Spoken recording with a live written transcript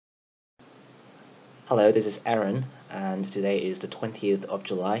Hello, this is Aaron, and today is the 20th of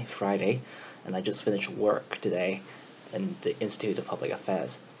July, Friday, and I just finished work today in the Institute of Public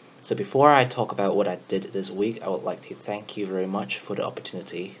Affairs. So before I talk about what I did this week, I would like to thank you very much for the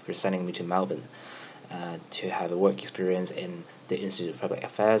opportunity for sending me to Melbourne to have a work experience in the Institute of Public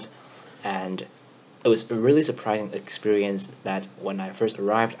Affairs. And it was a really surprising experience that when I first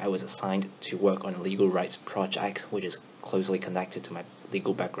arrived, I was assigned to work on a legal rights project, which is closely connected to my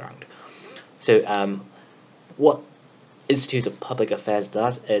legal background. So what Institute of Public Affairs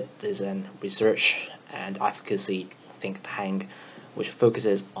does, it is a research and advocacy think tank which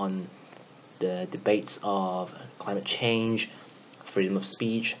focuses on the debates of climate change, freedom of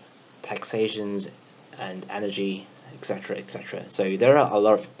speech, taxations, and energy, etc., etc. So there are a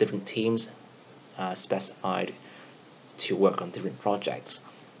lot of different teams specified to work on different projects.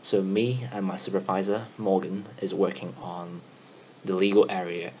 So me and my supervisor, Morgan, is working on the legal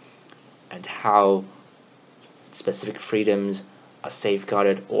area and how specific freedoms are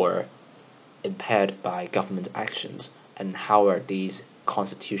safeguarded or impaired by government actions, and how are these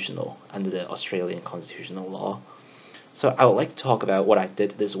constitutional under the Australian constitutional law. So I would like to talk about what I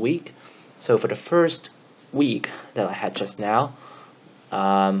did this week. So for the first week that I had just now,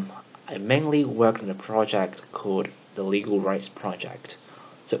 I mainly worked on a project called the Legal Rights Project.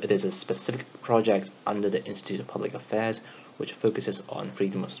 So it is a specific project under the Institute of Public Affairs which focuses on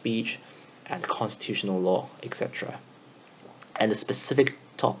freedom of speech and constitutional law, etc. And the specific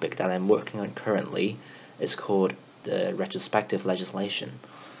topic that I'm working on currently is called the retrospective legislation.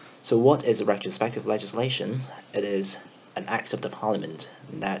 So what is retrospective legislation? It is an act of the Parliament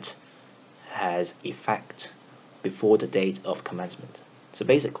that has effect before the date of commencement. So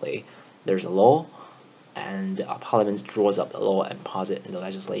basically, there's a law, and our Parliament draws up a law and passes it in the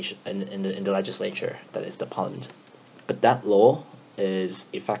legislation in the legislature, that is the Parliament. But that law is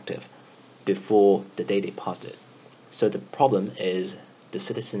effective before the day they passed it. So the problem is the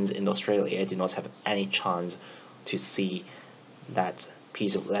citizens in Australia do not have any chance to see that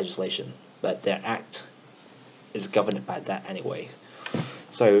piece of legislation, but their act is governed by that anyways.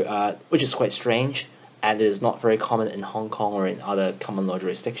 So which is quite strange, and it is not very common in Hong Kong or in other common law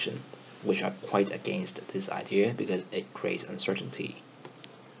jurisdictions, which are quite against this idea because it creates uncertainty.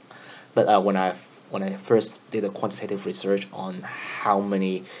 But when I first did a quantitative research on how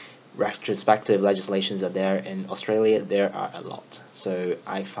many retrospective legislations are there in Australia, there are a lot. So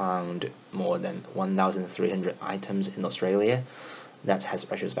I found more than 1,300 items in Australia that has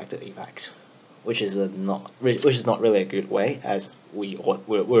retrospective effect, which is not really a good way, as we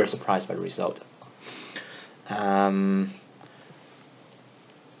were surprised by the result. I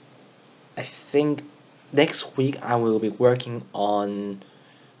think next week I will be working on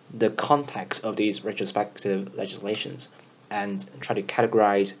the context of these retrospective legislations and try to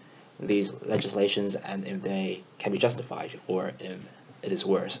categorize these legislations and if they can be justified or if it is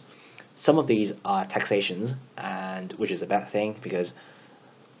worse. Some of these are taxations, and which is a bad thing because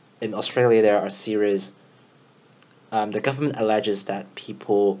in Australia there are series. The government alleges that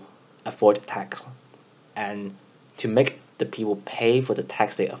people avoid tax, and to make the people pay for the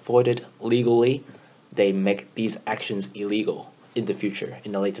tax they avoided legally, they make these actions illegal in the future,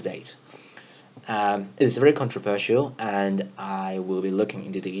 in a later date. It is very controversial, and I will be looking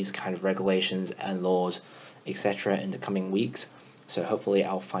into these kind of regulations and laws, etc. in the coming weeks. So hopefully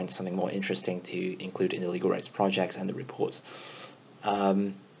I'll find something more interesting to include in the legal rights projects and the reports.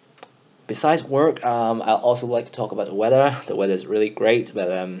 Besides work, I'd also like to talk about the weather. The weather is really great,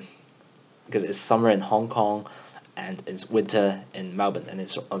 but because it's summer in Hong Kong and it's winter in Melbourne and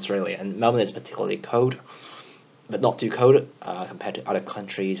it's Australia. And Melbourne is particularly cold, but not too cold compared to other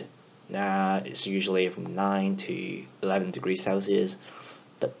countries. It's usually from 9 to 11 degrees Celsius,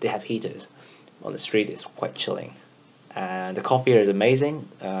 but they have heaters. On the street, it's quite chilling. And the coffee here is amazing,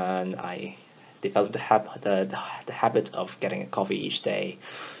 and I developed the habit of getting a coffee each day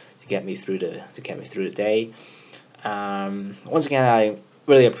to get me through the day. Once again, I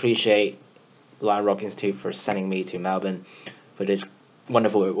really appreciate Lion Rock Institute for sending me to Melbourne for this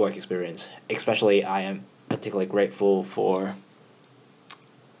wonderful work experience. Especially, I am particularly grateful for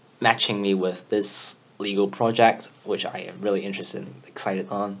matching me with this legal project, which I am really interested and excited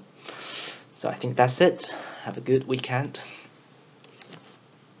on. So I think that's it. Have a good weekend.